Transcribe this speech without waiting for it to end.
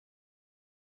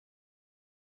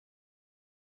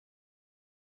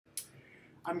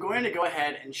I'm going to go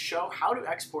ahead and show how to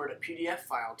export a PDF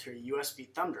file to a USB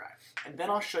thumb drive, and then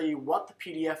I'll show you what the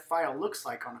PDF file looks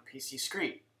like on a PC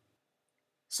screen.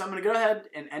 So I'm going to go ahead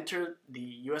and enter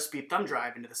the USB thumb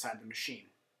drive into the side of the machine.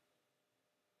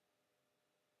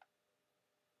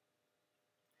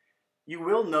 You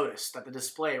will notice that the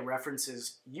display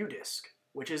references UDisk,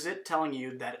 which is it telling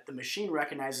you that the machine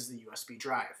recognizes the USB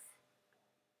drive.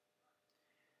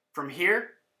 From here,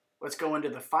 let's go into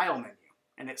the File menu,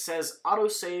 and it says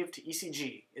Autosave to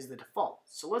ECG is the default.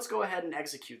 So let's go ahead and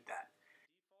execute that.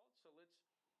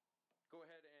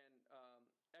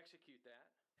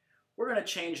 We're going to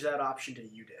change that option to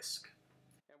UDisk.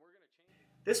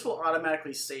 This will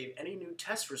automatically save any new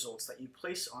test results that you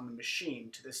place on the machine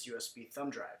to this USB thumb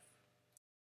drive.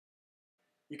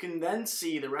 You can then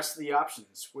see the rest of the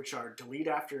options, which are delete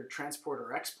after transport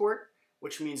or export,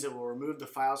 which means it will remove the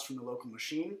files from the local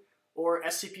machine, or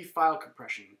SCP file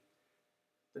compression.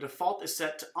 The default is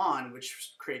set to on,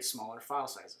 which creates smaller file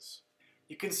sizes.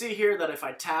 You can see here that if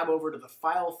I tab over to the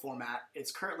file format,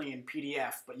 it's currently in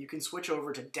PDF, but you can switch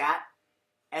over to DAT,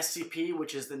 SCP,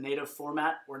 which is the native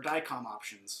format, or DICOM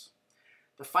options.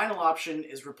 The final option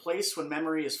is replace when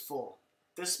memory is full.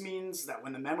 This means that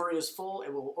when the memory is full,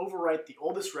 it will overwrite the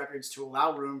oldest records to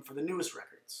allow room for the newest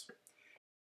records.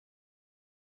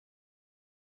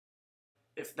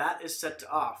 If that is set to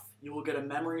off, you will get a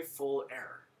memory full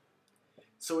error.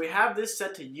 So we have this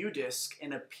set to UDisk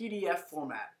in a PDF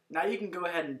format. Now you can go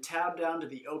ahead and tab down to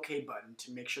the OK button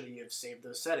to make sure that you have saved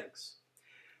those settings.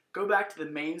 Go back to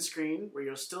the main screen where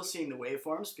you're still seeing the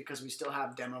waveforms because we still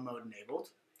have demo mode enabled.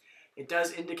 It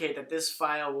does indicate that this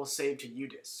file will save to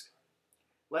UDisk.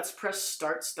 Let's press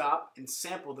Start Stop and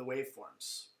sample the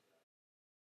waveforms.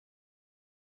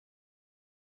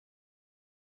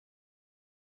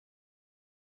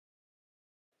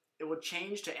 It will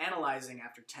change to analyzing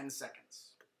after 10 seconds.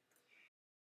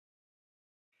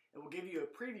 It will give you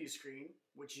a preview screen,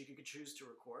 which you can choose to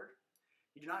record.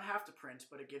 You do not have to print,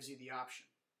 but it gives you the option.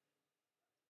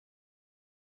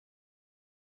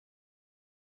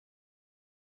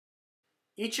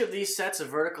 Each of these sets of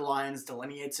vertical lines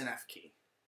delineates an F key.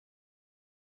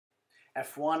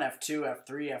 F1, F2,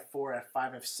 F3, F4,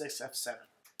 F5, F6, F7.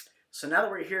 So now that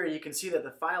we're here, you can see that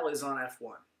the file is on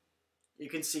F1. You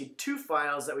can see two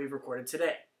files that we've recorded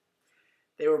today.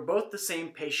 They were both the same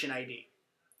patient ID.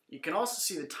 You can also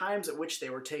see the times at which they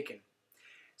were taken.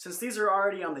 Since these are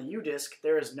already on the UDisk,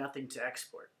 there is nothing to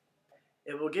export.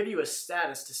 It will give you a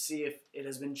status to see if it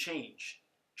has been changed,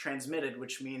 transmitted,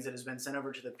 which means it has been sent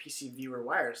over to the PC viewer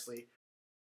wirelessly,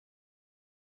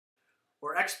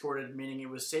 or exported, meaning it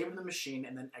was saved in the machine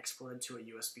and then exported to a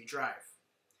USB drive.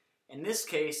 In this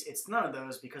case, it's none of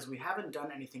those because we haven't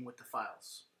done anything with the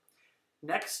files.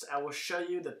 Next, I will show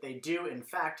you that they do, in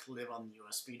fact, live on the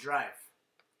USB drive.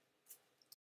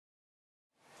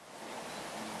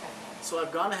 So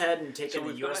I've gone ahead and taken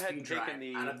the USB drive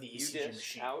out of the ECG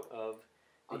machine.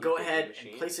 I'll go ahead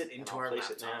and place it into our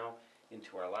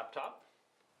laptop.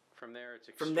 From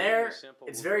there,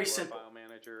 it's very simple.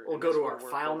 We'll go to our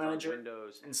File Manager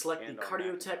and select the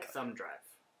CardioTech thumb drive.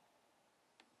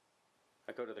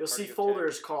 You'll see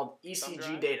folders called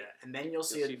ECG data, and then you'll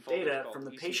see data from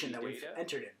the patient that we've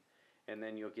entered in. And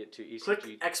then you'll get to ECG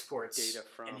Click Exports,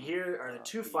 and here are the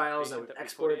two files that we've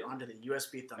exported onto the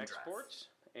USB thumb drive.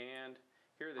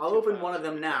 I'll open one of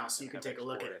them now so you can take a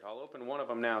look at it. I'll open one of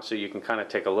them now so you can kind of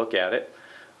take a look at it.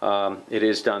 It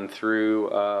is done through...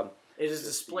 It is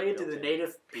displayed through the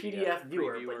native PDF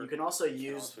viewer, but you can also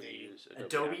use the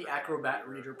Adobe Acrobat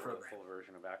Reader program.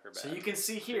 So you can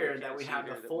see here that we have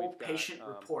the full patient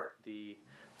report. The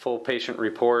full patient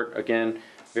report, again,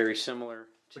 very similar.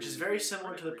 Which is very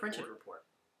similar to the printed report.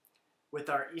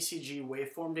 With our ECG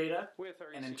waveform data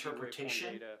and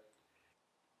interpretation,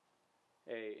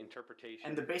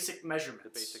 and the basic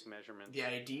measurements, the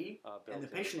ID, and the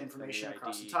patient information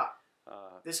across the top.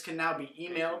 This can now be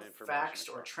emailed, faxed,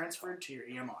 or transferred to your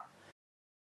EMR.